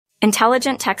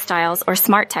Intelligent textiles, or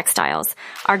smart textiles,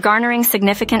 are garnering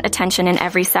significant attention in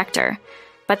every sector,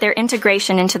 but their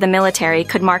integration into the military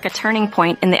could mark a turning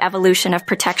point in the evolution of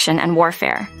protection and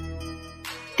warfare.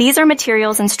 These are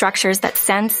materials and structures that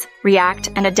sense, react,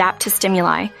 and adapt to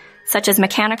stimuli, such as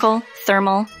mechanical,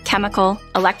 thermal, chemical,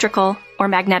 electrical, or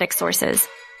magnetic sources.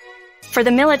 For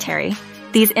the military,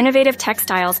 these innovative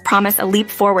textiles promise a leap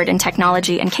forward in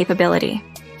technology and capability.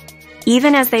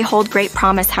 Even as they hold great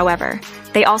promise, however,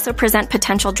 they also present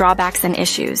potential drawbacks and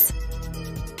issues.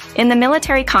 In the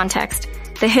military context,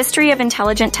 the history of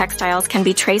intelligent textiles can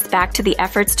be traced back to the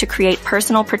efforts to create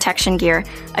personal protection gear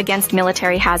against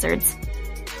military hazards.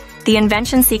 The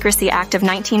Invention Secrecy Act of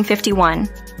 1951,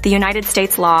 the United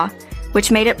States law, which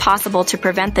made it possible to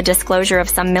prevent the disclosure of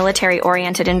some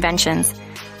military-oriented inventions,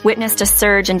 witnessed a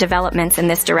surge in developments in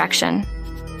this direction.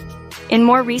 In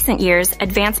more recent years,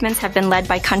 advancements have been led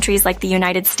by countries like the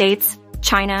United States,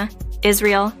 China,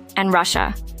 Israel, and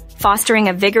Russia, fostering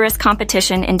a vigorous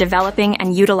competition in developing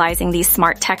and utilizing these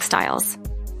smart textiles.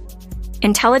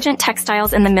 Intelligent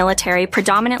textiles in the military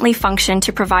predominantly function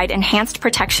to provide enhanced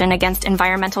protection against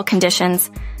environmental conditions,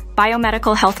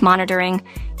 biomedical health monitoring,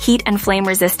 heat and flame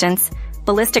resistance,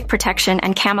 ballistic protection,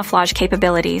 and camouflage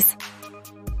capabilities.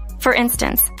 For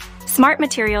instance, smart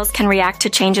materials can react to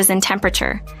changes in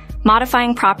temperature,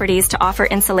 modifying properties to offer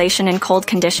insulation in cold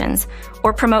conditions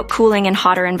or promote cooling in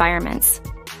hotter environments.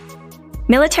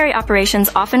 Military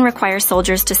operations often require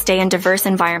soldiers to stay in diverse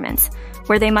environments,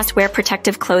 where they must wear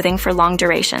protective clothing for long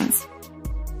durations.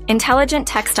 Intelligent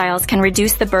textiles can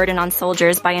reduce the burden on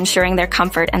soldiers by ensuring their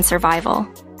comfort and survival.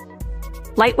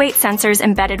 Lightweight sensors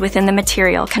embedded within the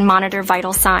material can monitor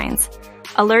vital signs,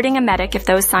 alerting a medic if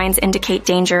those signs indicate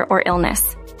danger or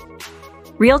illness.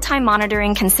 Real-time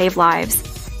monitoring can save lives,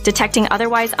 detecting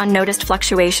otherwise unnoticed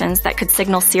fluctuations that could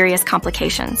signal serious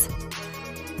complications.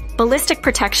 Ballistic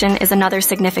protection is another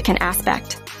significant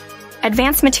aspect.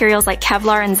 Advanced materials like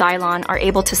Kevlar and Xylon are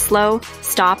able to slow,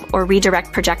 stop, or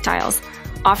redirect projectiles,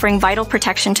 offering vital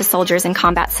protection to soldiers in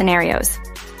combat scenarios.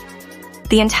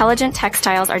 The intelligent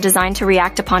textiles are designed to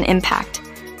react upon impact,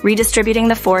 redistributing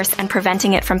the force and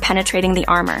preventing it from penetrating the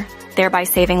armor, thereby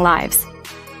saving lives.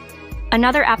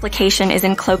 Another application is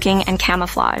in cloaking and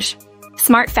camouflage.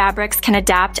 Smart fabrics can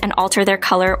adapt and alter their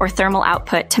color or thermal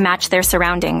output to match their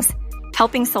surroundings,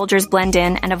 helping soldiers blend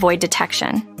in and avoid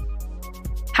detection.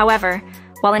 However,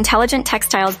 while intelligent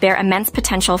textiles bear immense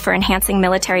potential for enhancing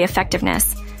military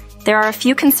effectiveness, there are a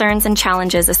few concerns and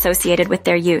challenges associated with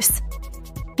their use.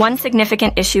 One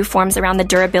significant issue forms around the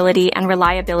durability and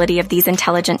reliability of these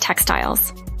intelligent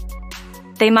textiles.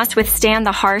 They must withstand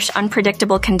the harsh,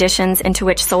 unpredictable conditions into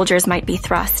which soldiers might be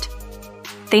thrust.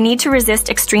 They need to resist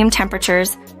extreme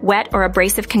temperatures, wet or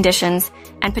abrasive conditions,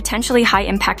 and potentially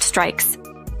high-impact strikes.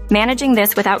 Managing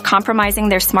this without compromising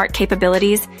their smart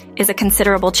capabilities is a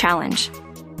considerable challenge.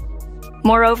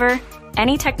 Moreover,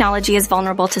 any technology is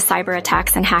vulnerable to cyber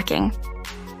attacks and hacking.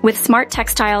 With smart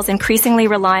textiles increasingly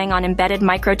relying on embedded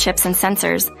microchips and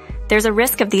sensors, there's a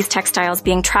risk of these textiles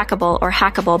being trackable or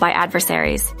hackable by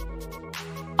adversaries.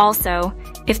 Also,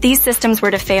 if these systems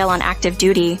were to fail on active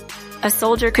duty, a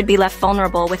soldier could be left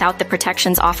vulnerable without the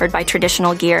protections offered by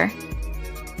traditional gear.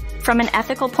 From an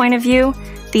ethical point of view,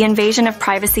 the invasion of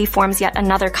privacy forms yet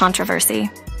another controversy.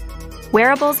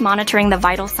 Wearables monitoring the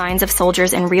vital signs of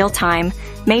soldiers in real time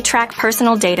may track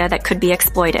personal data that could be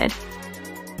exploited.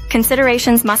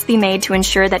 Considerations must be made to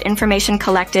ensure that information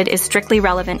collected is strictly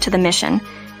relevant to the mission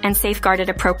and safeguarded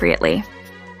appropriately.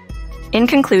 In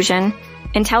conclusion,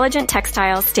 intelligent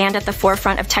textiles stand at the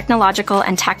forefront of technological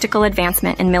and tactical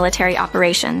advancement in military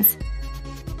operations.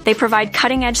 They provide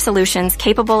cutting-edge solutions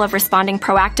capable of responding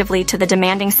proactively to the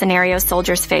demanding scenarios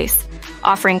soldiers face,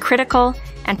 offering critical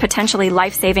and potentially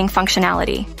life-saving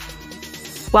functionality.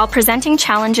 While presenting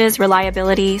challenges,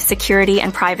 reliability, security,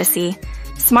 and privacy,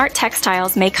 smart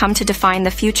textiles may come to define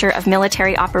the future of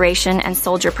military operation and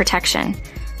soldier protection,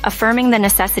 affirming the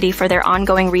necessity for their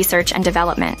ongoing research and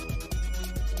development.